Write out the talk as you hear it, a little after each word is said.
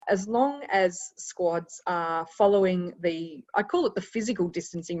as long as squads are following I call it the physical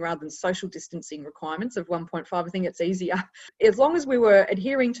distancing rather than social distancing requirements of 1.5, I think it's easier. As long as we were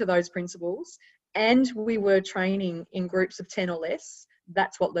adhering to those principles and we were training in groups of 10 or less,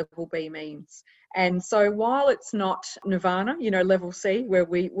 that's what level B means. And so while it's not nirvana, level C, where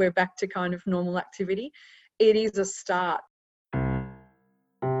we're back to kind of normal activity, it is a start.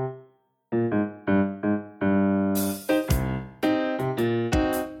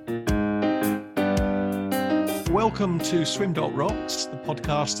 Welcome to Swim.Rocks, the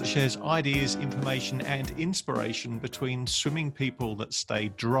podcast that shares ideas, information and inspiration between swimming people that stay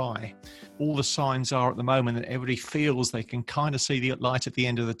dry. All the signs are at the moment that everybody feels they can kind of see the light at the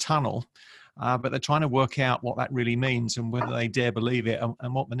end of the tunnel, but they're trying to work out what that really means and whether they dare believe it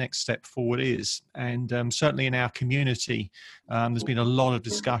and what the next step forward is. And certainly in our community, there's been a lot of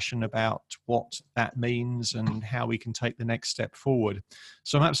discussion about what that means and how we can take the next step forward.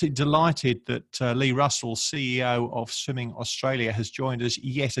 So I'm absolutely delighted that Leigh Russell, CEO of Swimming Australia, has joined us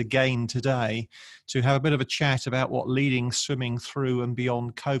yet again today to have a bit of a chat about what leading swimming through and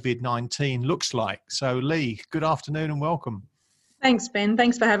beyond COVID-19 looks like. So Leigh, good afternoon and welcome. Thanks, Ben.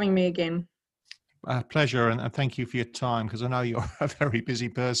 Thanks for having me again. Pleasure, and thank you for your time, because I know you're a very busy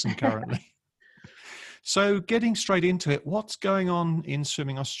person currently. So getting straight into it, what's going on in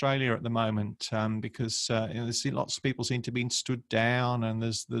Swimming Australia at the moment? Because there's lots of people seem to be stood down and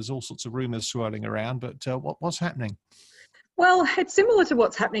there's all sorts of rumours swirling around, but what's happening? Well, it's similar to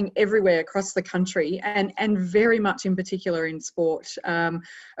what's happening everywhere across the country and very much in particular in sport. A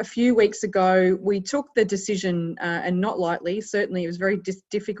few weeks ago, we took the decision, and not lightly, certainly it was a very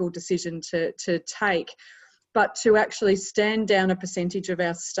difficult decision to take, but to actually stand down a percentage of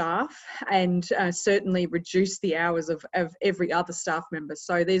our staff and certainly reduce the hours of every other staff member.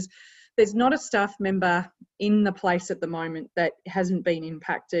 So there's not a staff member in the place at the moment that hasn't been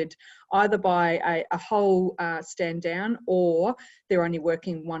impacted either by a whole stand down, or they're only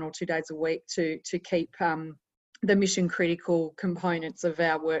working 1 or 2 days a week to keep the mission critical components of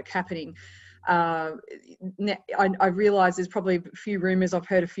our work happening. I realise there's probably a few rumours, I've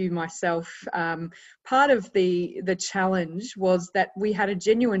heard a few myself. Part of the challenge was that we had a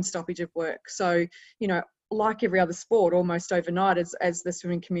genuine stoppage of work. So, like every other sport, almost overnight, as the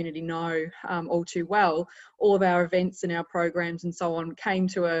swimming community know all too well, all of our events and our programs and so on came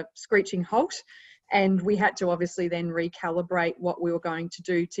to a screeching halt. And we had to obviously then recalibrate what we were going to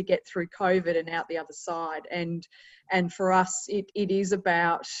do to get through COVID and out the other side. And for us, it is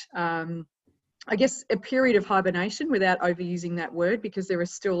about, I guess, a period of hibernation, without overusing that word, because there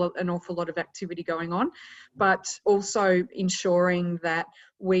is still an awful lot of activity going on, but also ensuring that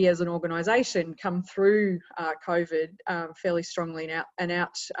we as an organisation come through COVID fairly strongly and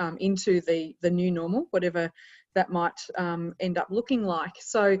out into the new normal, whatever that might end up looking like.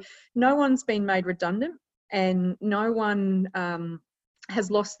 So no one's been made redundant and no one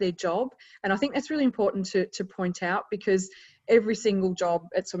has lost their job. And I think that's really important to point out, because every single job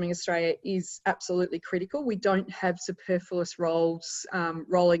at Swimming Australia is absolutely critical. We don't have superfluous roles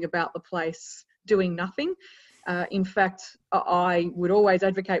rolling about the place doing nothing. In fact, I would always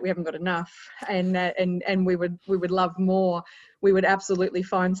advocate we haven't got enough, and we would love more. We would absolutely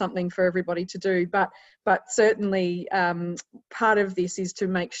find something for everybody to do, but certainly part of this is to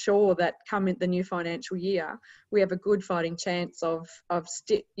make sure that come in the new financial year, we have a good fighting chance of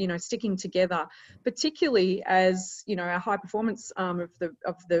sticking together, particularly as our high performance arm of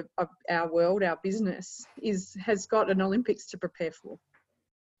our world, our business has got an Olympics to prepare for.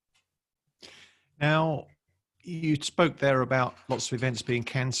 Now, you spoke there about lots of events being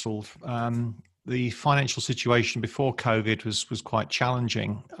cancelled. The financial situation before COVID was quite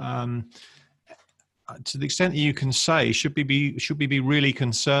challenging. To the extent that you can say, should we be really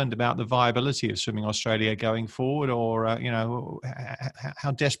concerned about the viability of Swimming Australia going forward, or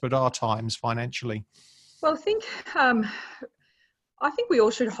how desperate are times financially? Well, I think we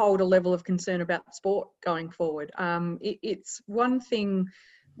all should hold a level of concern about sport going forward. It's one thing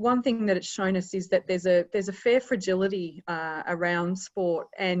that it's shown us is that there's a fair fragility around sport,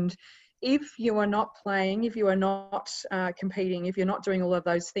 and if you are not playing, if you are not competing, if you're not doing all of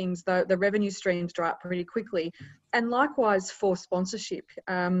those things, the revenue streams dry up pretty quickly. And likewise for sponsorship,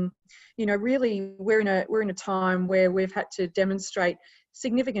 really we're in a time where we've had to demonstrate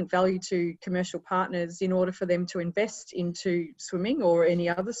significant value to commercial partners in order for them to invest into swimming or any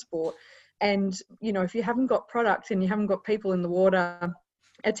other sport. And if you haven't got product and you haven't got people in the water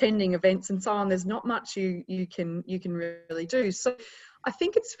attending events and so on, there's not much you can really do. So I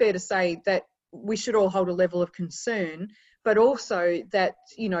think it's fair to say that we should all hold a level of concern, but also that,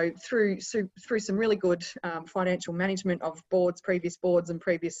 through some really good financial management of previous boards and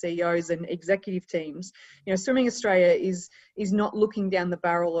previous CEOs and executive teams, Swimming Australia is not looking down the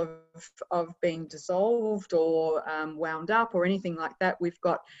barrel of being dissolved or wound up or anything like that. We've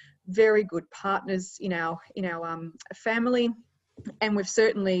got very good partners in our family. And we've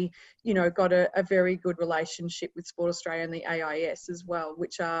certainly, got a very good relationship with Sport Australia and the AIS as well,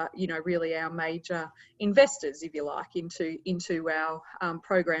 which are, really our major investors, if you like, into our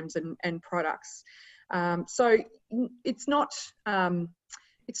programs and products. So it's not,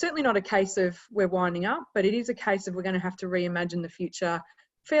 it's certainly not a case of we're winding up, but it is a case of we're going to have to reimagine the future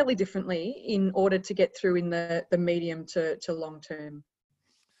fairly differently in order to get through in the medium to long term.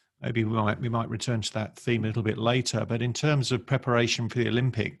 Maybe we might return to that theme a little bit later, but in terms of preparation for the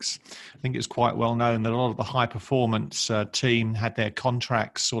Olympics, I think it's quite well known that a lot of the high performance team had their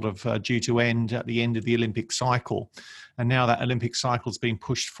contracts sort of due to end at the end of the Olympic cycle, and now that Olympic cycle's been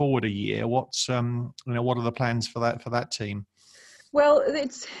pushed forward a year. What's what are the plans for that team? Well,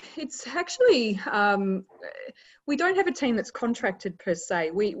 it's actually we don't have a team that's contracted per se.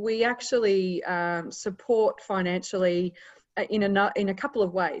 We actually support financially in a couple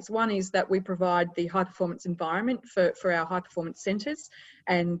of ways. One is that we provide the high performance environment for our high performance centres,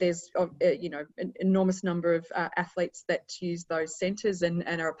 and there's an enormous number of athletes that use those centres and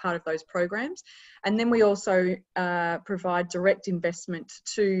are a part of those programs. And then we also provide direct investment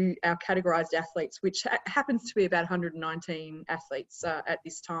to our categorised athletes, which happens to be about 119 athletes at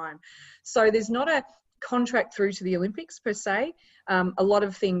this time. So there's not a contract through to the Olympics per se. A lot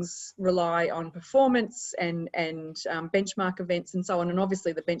of things rely on performance and benchmark events and so on. And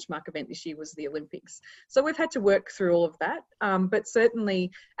obviously the benchmark event this year was the Olympics. So we've had to work through all of that. But certainly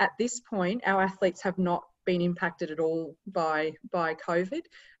at this point, our athletes have not been impacted at all by COVID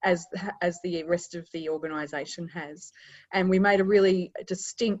as the rest of the organisation has. And we made a really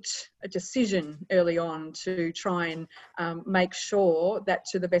distinct decision early on to try and make sure that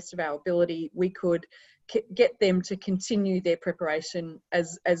to the best of our ability, we could get them to continue their preparation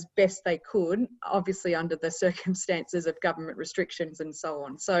as best they could, obviously under the circumstances of government restrictions and so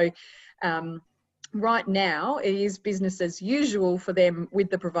on. So right now it is business as usual for them, with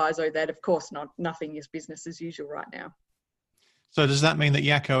the proviso that of course nothing is business as usual right now. So does that mean that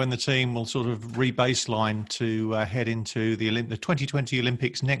Jaco and the team will sort of re-baseline to head into the 2020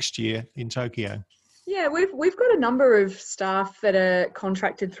 Olympics next year in Tokyo? Yeah, we've got a number of staff that are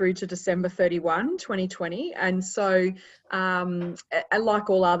contracted through to December 31, 2020. And so like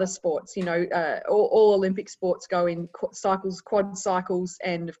all other sports, all Olympic sports go in quad cycles.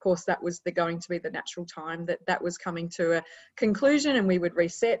 And of course, that was going to be the natural time that was coming to a conclusion, and we would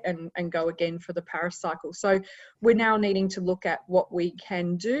reset and go again for the Paris cycle. So we're now needing to look at what we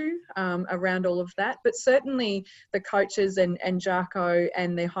can do around all of that. But certainly the coaches and Jaco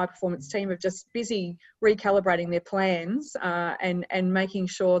and their high performance team are just busy recalibrating their plans and making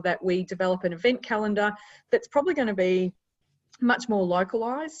sure that we develop an event calendar that's probably going to be much more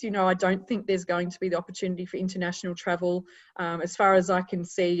localised. I don't think there's going to be the opportunity for international travel as far as I can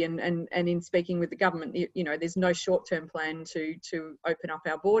see, and in speaking with the government, there's no short-term plan to open up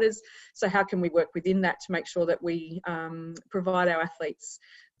our borders. So how can we work within that to make sure that we provide our athletes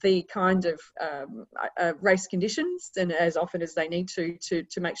the kind of race conditions and as often as they need to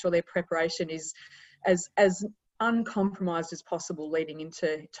make sure their preparation is as uncompromised as possible leading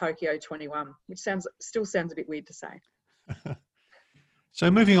into Tokyo 21, which still sounds a bit weird to say. So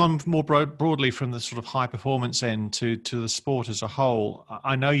moving on more broadly from the sort of high performance end to the sport as a whole,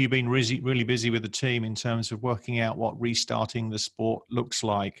 I know you've been really busy with the team in terms of working out what restarting the sport looks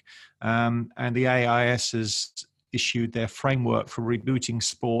like. And the AIS has issued their framework for rebooting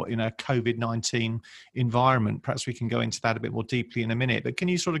sport in a COVID-19 environment. Perhaps we can go into that a bit more deeply in a minute, but can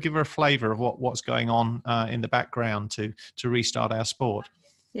you sort of give her a flavour of what's going on in the background to restart our sport?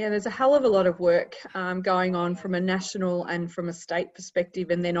 Yeah, there's a hell of a lot of work going on from a national and from a state perspective,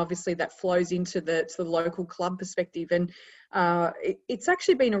 and then obviously that flows into the local club perspective. And it's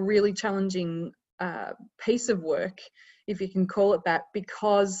actually been a really challenging piece of work, if you can call it that,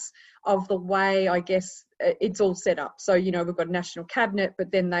 because of the way, I guess, it's all set up. So, we've got a national cabinet,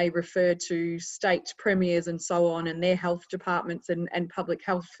 but then they refer to state premiers and so on, and their health departments and public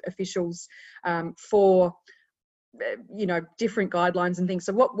health officials for different guidelines and things.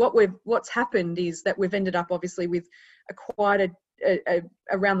 So what's happened is that we've ended up obviously with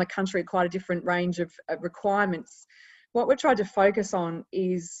around the country quite a different range of requirements. What we're trying to focus on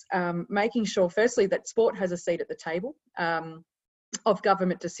is making sure, firstly, that sport has a seat at the table of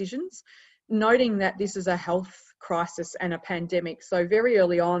government decisions, noting that this is a health crisis and a pandemic. So very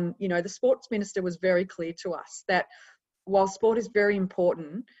early on, the sports minister was very clear to us that while sport is very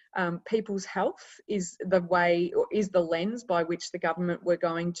important, people's health is the way, or is the lens by which the government were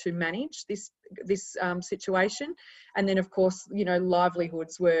going to manage this situation. And then, of course,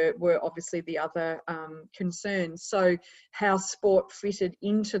 livelihoods were obviously the other concerns. So how sport fitted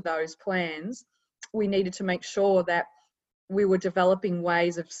into those plans, we needed to make sure that we were developing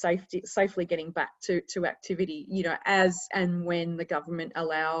ways of safely getting back to activity, as and when the government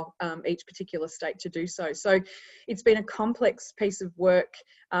allow each particular state to do so. So it's been a complex piece of work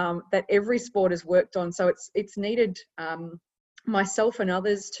that every sport has worked on. So it's needed myself and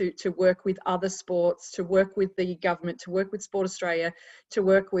others to work with other sports, to work with the government, to work with Sport Australia, to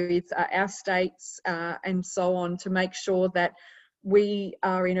work with our states and so on, to make sure that we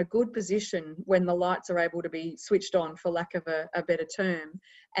are in a good position when the lights are able to be switched on, for lack of a better term,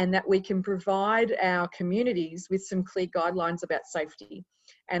 and that we can provide our communities with some clear guidelines about safety.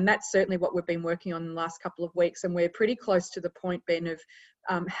 And that's certainly what we've been working on in the last couple of weeks. And we're pretty close to the point, Ben, of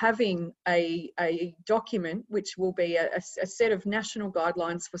having a document which will be a set of national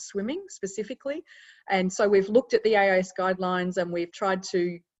guidelines for swimming specifically. And so we've looked at the AIS guidelines, and we've tried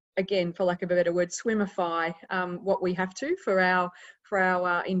to, again, for lack of a better word, swimify what we have to for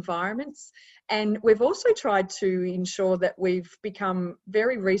our environments. And we've also tried to ensure that we've become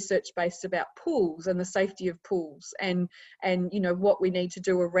very research-based about pools and the safety of pools, and what we need to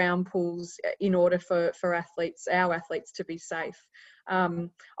do around pools in order for our athletes to be safe.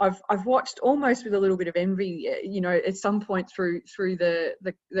 I've watched, almost with a little bit of envy, at some point through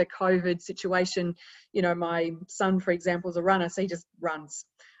the COVID situation, my son, for example, is a runner, so he just runs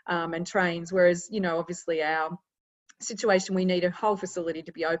and trains, whereas obviously our situation, we need a whole facility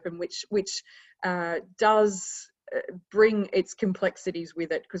to be open, which does bring its complexities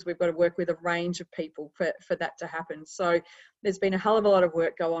with it, because we've got to work with a range of people for that to happen. So there's been a hell of a lot of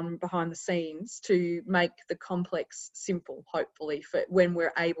work go on behind the scenes to make the complex simple, hopefully, for when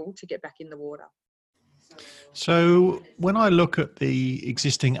we're able to get back in the water. So when I look at the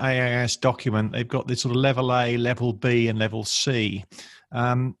existing AIS document, they've got this sort of level A, level B and level C.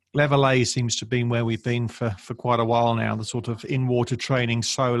 Level A seems to have been where we've been for quite a while now, the sort of in-water training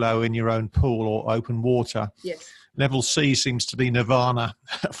solo in your own pool or open water. Yes. Level C seems to be nirvana,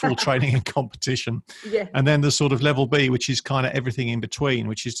 full training and competition. Yeah. And then the sort of level B, which is kind of everything in between,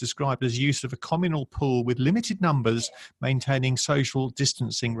 which is described as use of a communal pool with limited numbers, maintaining social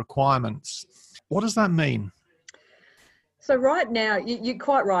distancing requirements. What does that mean? So right now, you're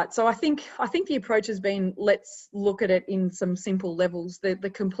quite right. So I think the approach has been, let's look at it in some simple levels. The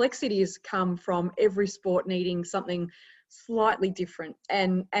complexity has come from every sport needing something slightly different.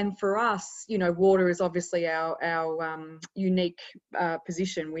 And for us, water is obviously our unique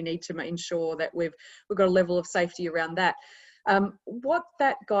position. We need to ensure that we've got a level of safety around that. What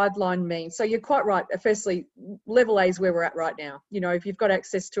that guideline means, so you're quite right. Firstly, level A is where we're at right now. If you've got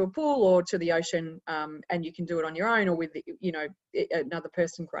access to a pool or to the ocean, and you can do it on your own or with another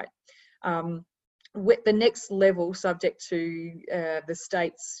person, great. With the next level, subject to the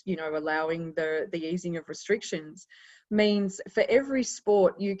states allowing the easing of restrictions, means for every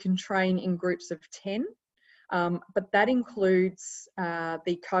sport you can train in groups of 10. But that includes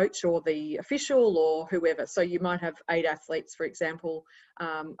the coach or the official or whoever. So you might have 8 athletes, for example,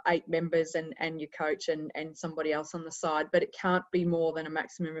 8 members and your coach and somebody else on the side, but it can't be more than a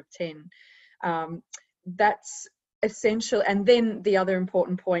maximum of 10. That's essential. And then the other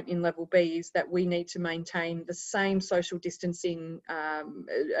important point in level B is that we need to maintain the same social distancing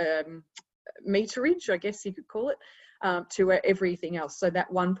meterage, I guess you could call it, to everything else. So that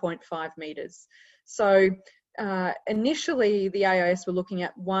 1.5 metres. So initially, the AIS were looking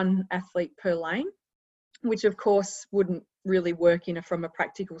at 1 athlete per lane, which of course wouldn't really work from a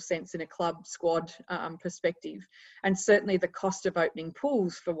practical sense in a club squad perspective. And certainly the cost of opening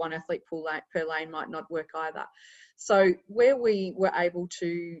pools for 1 athlete per lane might not work either. So where we were able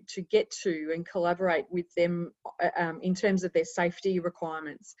to get to and collaborate with them in terms of their safety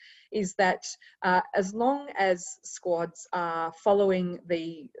requirements is that as long as squads are following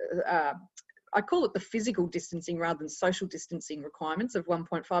the I call it the physical distancing rather than social distancing requirements of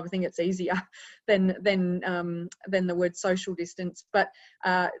 1.5. I think it's easier than the word social distance. But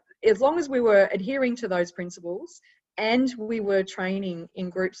as long as we were adhering to those principles and we were training in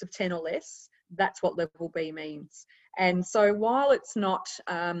groups of 10 or less, that's what level B means. And so while it's not,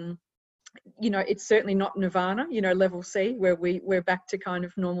 it's certainly not nirvana, level C, where we're back to kind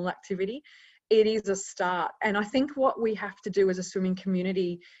of normal activity, it is a start. And I think what we have to do as a swimming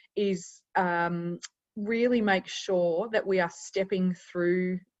community is really make sure that we are stepping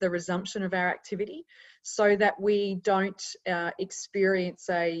through the resumption of our activity so that we don't experience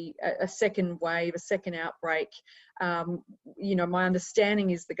a second wave, a second outbreak. My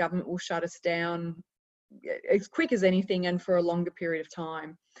understanding is the government will shut us down as quick as anything and for a longer period of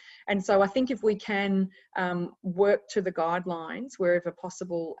time. And so I think if we can work to the guidelines wherever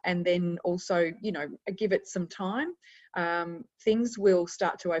possible, and then also, give it some time, things will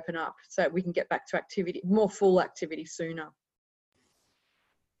start to open up so we can get back to activity, more full activity sooner.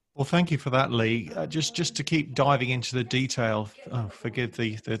 Well, thank you for that, Leigh. Just to keep diving into the detail, forgive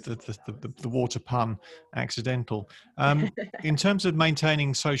the water pun, accidental. In terms of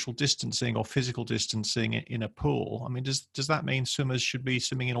maintaining social distancing or physical distancing in a pool, I mean, does that mean swimmers should be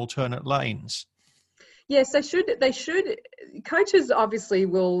swimming in alternate lanes? Yes, they should. Coaches obviously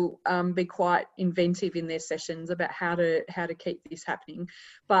will be quite inventive in their sessions about how to keep this happening.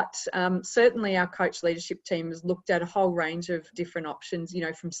 But certainly our coach leadership team has looked at a whole range of different options,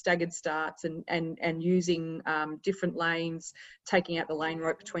 from staggered starts and using different lanes, taking out the lane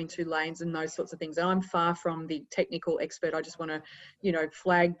rope between two lanes and those sorts of things. And I'm far from the technical expert. I just want to,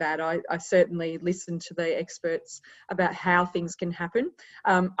 flag that. I certainly listen to the experts about how things can happen.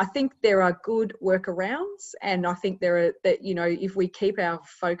 I think there are good workarounds. And I think if we keep our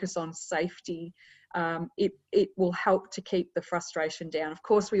focus on safety, it will help to keep the frustration down. Of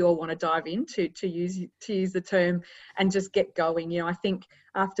course, we all want to dive in to use the term and just get going. I think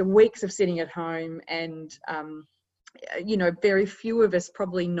after weeks of sitting at home and very few of us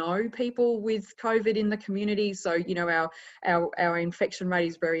probably know people with COVID in the community. So, our infection rate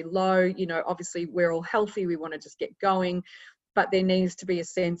is very low. Obviously we're all healthy. We want to just get going. But there needs to be a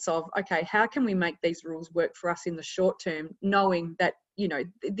sense of, okay, how can we make these rules work for us in the short term, knowing that,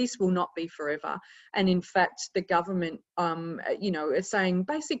 this will not be forever. And in fact, the government, is saying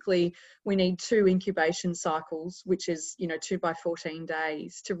basically we need 2 incubation cycles, which is, 2 by 14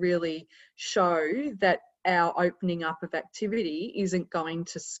 days to really show that our opening up of activity isn't going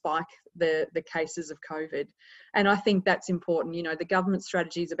to spike the cases of COVID. And I think that's important. The government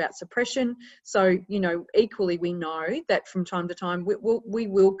strategy is about suppression. So, equally we know that from time to time we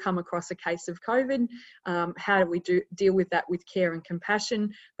will come across a case of COVID. How do we deal with that with care and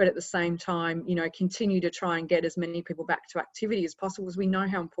compassion, but at the same time, continue to try and get as many people back to activity as possible, as we know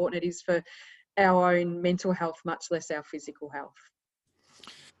how important it is for our own mental health, much less our physical health.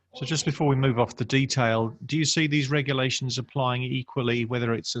 So just before we move off the detail, do you see these regulations applying equally,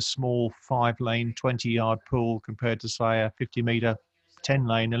 whether it's a small 5-lane, 20-yard pool compared to, say, a 50-metre,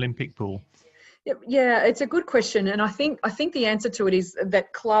 10-lane Olympic pool? Yeah, it's a good question, and I think the answer to it is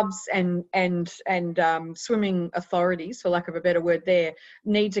that clubs and swimming authorities, for lack of a better word, there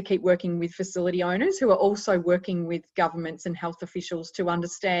need to keep working with facility owners who are also working with governments and health officials to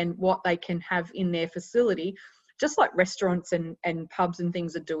understand what they can have in their facility, just like restaurants and pubs and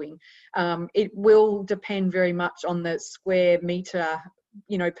things are doing. It will depend very much on the square metre,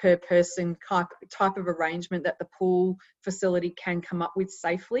 per person type of arrangement that the pool facility can come up with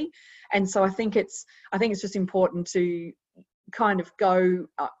safely. And so I think it's just important to kind of go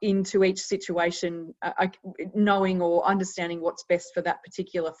into each situation knowing or understanding what's best for that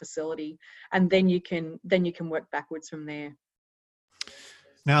particular facility, and then you can work backwards from there.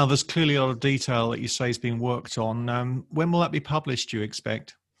 Now, there's clearly a lot of detail that you say is being worked on. When will that be published, do you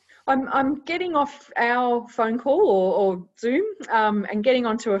expect? I'm getting off our phone call or Zoom and getting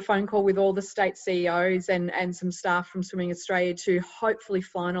onto a phone call with all the state CEOs and some staff from Swimming Australia to hopefully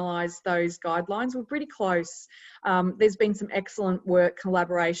finalise those guidelines. We're pretty close. There's been some excellent work,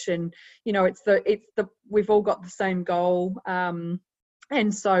 collaboration. We've all got the same goal. And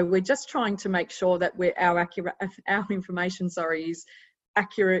so we're just trying to make sure that our information, is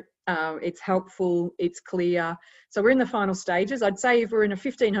accurate, it's helpful, it's clear. So we're in the final stages. I'd say if we're in a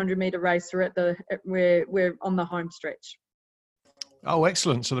 1,500 metre race, we're on the home stretch. Oh,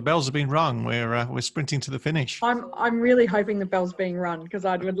 excellent! So the bells have been rung. We're sprinting to the finish. I'm really hoping the bell's being rung, because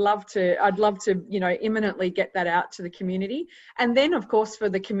I'd love to imminently get that out to the community, and then of course for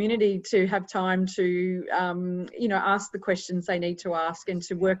the community to have time to ask the questions they need to ask and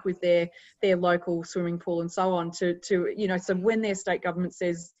to work with their local swimming pool and so on so when their state government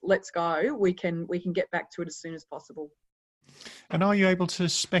says let's go, we can get back to it as soon as possible. And are you able to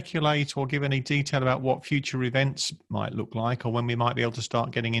speculate or give any detail about what future events might look like, or when we might be able to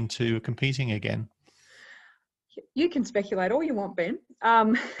start getting into competing again? You can speculate all you want, Ben.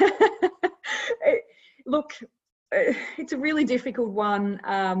 Look, it's a really difficult one.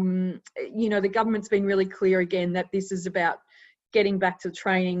 The government's been really clear again that this is about getting back to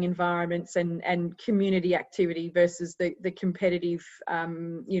training environments and community activity versus the competitive,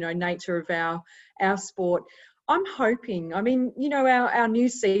 nature of our sport. I'm hoping, our new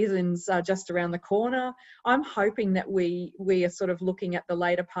seasons are just around the corner. I'm hoping that we are sort of looking at the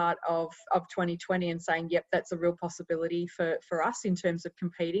later part of 2020 and saying, yep, that's a real possibility for us in terms of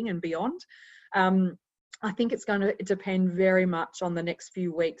competing and beyond. I think it's going to depend very much on the next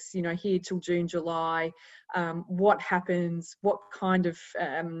few weeks, here till June, July. What happens, what kind of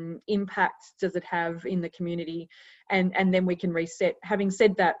impact does it have in the community, and then we can reset. Having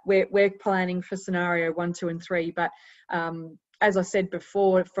said that, we're planning for scenario 1, 2 and 3, but as I said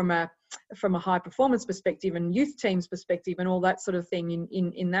before, from a high performance perspective and youth teams perspective and all that sort of thing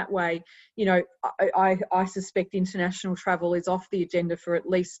in that way, I suspect international travel is off the agenda for at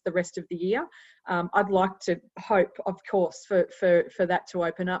least the rest of the year. I'd like to hope, of course, for that to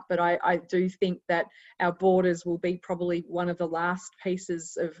open up, but I do think that our borders will be probably one of the last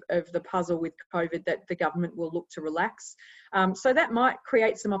pieces of the puzzle with COVID that the government will look to relax. So that might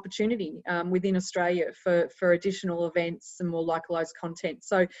create some opportunity within Australia for additional events and more localised content.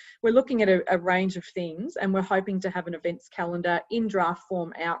 So we're looking at a range of things, and we're hoping to have an events calendar in draft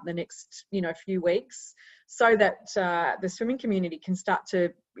form out in the next few weeks, so that the swimming community can start to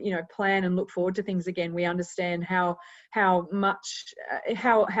plan and look forward to things again. We understand how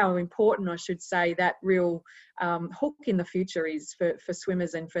important, I should say, that real hook in the future is for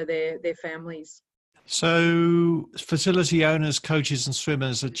swimmers and for their families. So facility owners, coaches and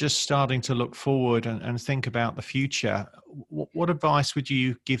swimmers are just starting to look forward and think about the future. What advice would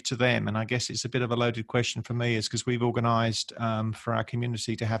you give to them? And I guess it's a bit of a loaded question for me, is because we've organised for our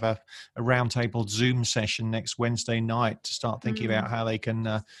community to have a roundtable Zoom session next Wednesday night to start thinking about how they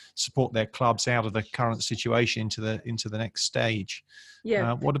can support their clubs out of the current situation into the next stage.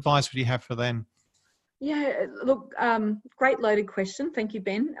 Yeah. What advice would you have for them? Yeah, look, great loaded question. Thank you,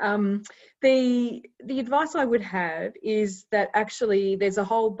 Ben. The advice I would have is that actually there's a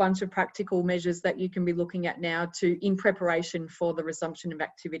whole bunch of practical measures that you can be looking at now in preparation for the resumption of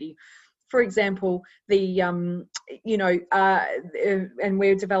activity. For example, and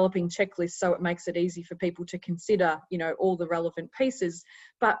we're developing checklists so it makes it easy for people to consider, all the relevant pieces.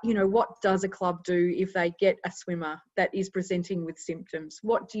 But, what does a club do if they get a swimmer that is presenting with symptoms?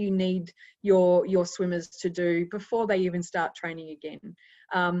 What do you need your swimmers to do before they even start training again?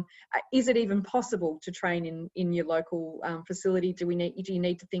 Is it even possible to train in your local facility? Do you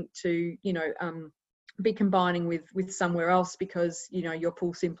need to think to, be combining with somewhere else because your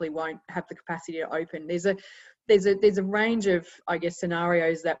pool simply won't have the capacity to open? There's a range of, I guess,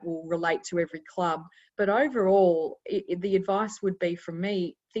 scenarios that will relate to every club, but overall the advice would be from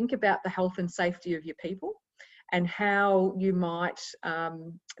me, think about the health and safety of your people and how you might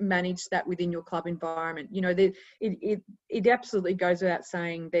manage that within your club environment. It absolutely goes without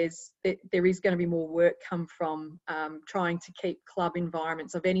saying there is going to be more work come from trying to keep club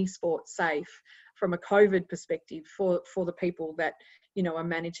environments of any sport safe from a COVID perspective for the people that are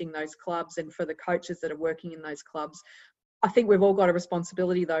managing those clubs and for the coaches that are working in those clubs. I think we've all got a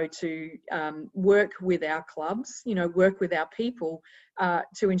responsibility, though, to work with our clubs, work with our people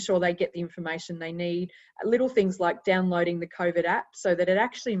to ensure they get the information they need. Little things like downloading the COVID app so that it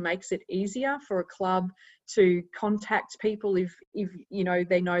actually makes it easier for a club to contact people if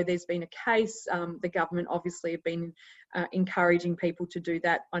they know there's been a case. The government obviously have been encouraging people to do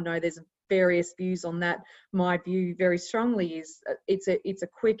that. I know there's various views on that. My view very strongly is it's a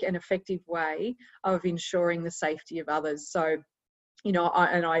quick and effective way of ensuring the safety of others. So,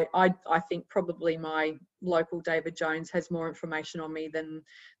 I think probably my local David Jones has more information on me than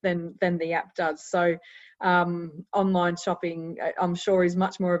the app does. So online shopping, I'm sure, is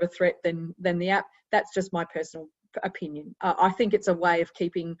much more of a threat than the app. That's just my personal opinion. I think it's a way of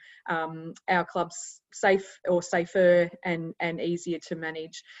keeping our clubs safe or safer and easier to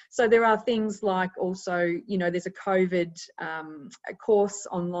manage. So there are things like also, there's a COVID course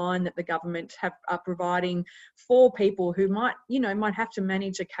online that the government are providing for people who might have to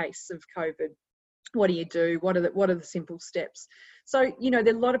manage a case of COVID. What do you do? What are the simple steps? So, there's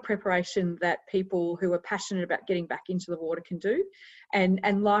a lot of preparation that people who are passionate about getting back into the water can do.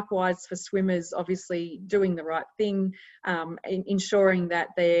 And likewise for swimmers, obviously doing the right thing, ensuring that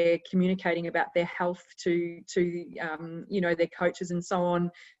they're communicating about their health to their coaches and so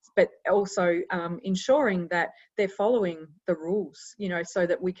on, but also ensuring that they're following the rules, so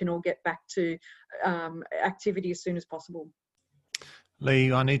that we can all get back to activity as soon as possible.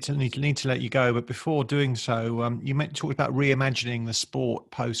 Leigh, I need to let you go, but before doing so, you talked about reimagining the sport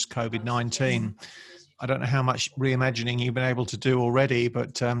post COVID-19. I don't know how much reimagining you've been able to do already,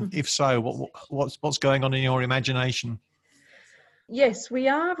 but if so, what's going on in your imagination? Yes, we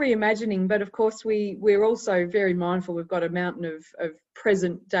are reimagining, but of course we're also very mindful. We've got a mountain of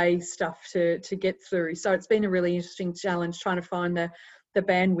present day stuff to get through. So it's been a really interesting challenge trying to find the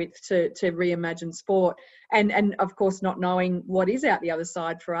bandwidth to reimagine sport, and of course not knowing what is out the other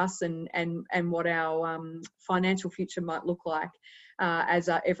side for us, and what our financial future might look like, as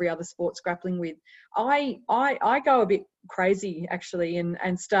every other sport's grappling with. I go a bit crazy actually,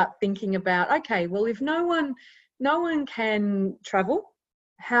 and start thinking about, okay, well, if no one can travel,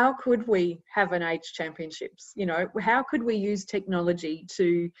 how could we have an age championships? How could we use technology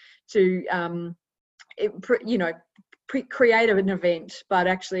to create an event, but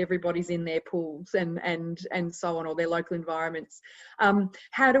actually everybody's in their pools and so on, or their local environments?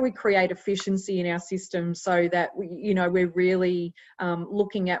 How do we create efficiency in our system so that we're really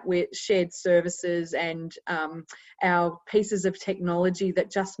looking at shared services and our pieces of technology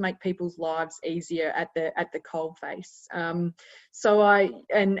that just make people's lives easier at the coal face?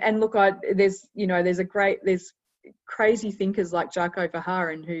 There's crazy thinkers like Jarko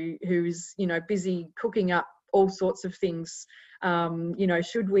Vaharan who's busy cooking up all sorts of things.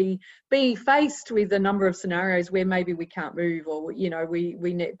 Should we be faced with a number of scenarios where maybe we can't move, or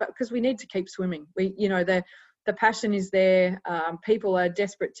we need, but because we need to keep swimming, the passion is there. People are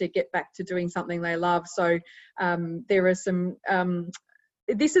desperate to get back to doing something they love. So there are some.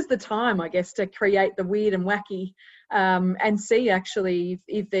 This is the time, I guess, to create the weird and wacky, and see actually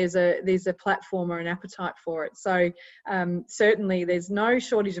if there's a platform or an appetite for it. So certainly there's no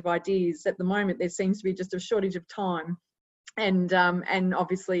shortage of ideas at the moment. There seems to be just a shortage of time and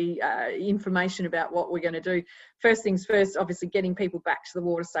obviously information about what we're going to do. First things first, obviously getting people back to the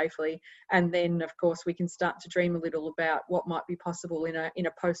water safely, and then of course we can start to dream a little about what might be possible in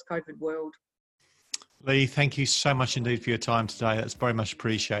a post-COVID world. Leigh, thank you so much indeed for your time today. That's very much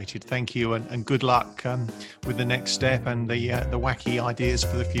appreciated. Thank you, and good luck with the next step and the wacky ideas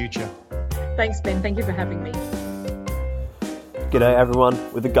for the future. Thanks, Ben. Thank you for having me. G'day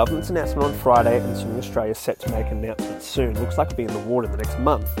everyone. With the government's announcement on Friday and Swimming Australia set to make announcements soon, looks like it'll be in the water the next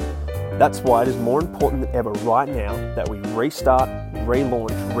month. That's why it is more important than ever right now that we restart,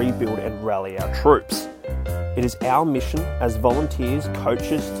 relaunch, rebuild and rally our troops. It is our mission as volunteers,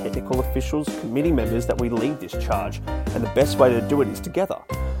 coaches, technical officials, committee members that we lead this charge, and the best way to do it is together.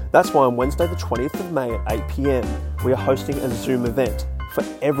 That's why on Wednesday the 20th of May at 8 p.m, we are hosting a Zoom event for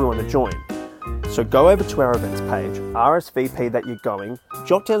everyone to join. So go over to our events page, RSVP that you're going,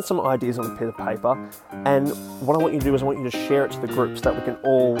 jot down some ideas on a piece of paper, and what I want you to do is I want you to share it to the group so that we can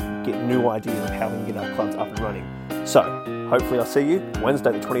all get new ideas of how we can get our clubs up and running. So hopefully I'll see you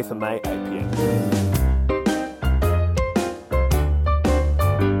Wednesday the 20th of May, 8 p.m.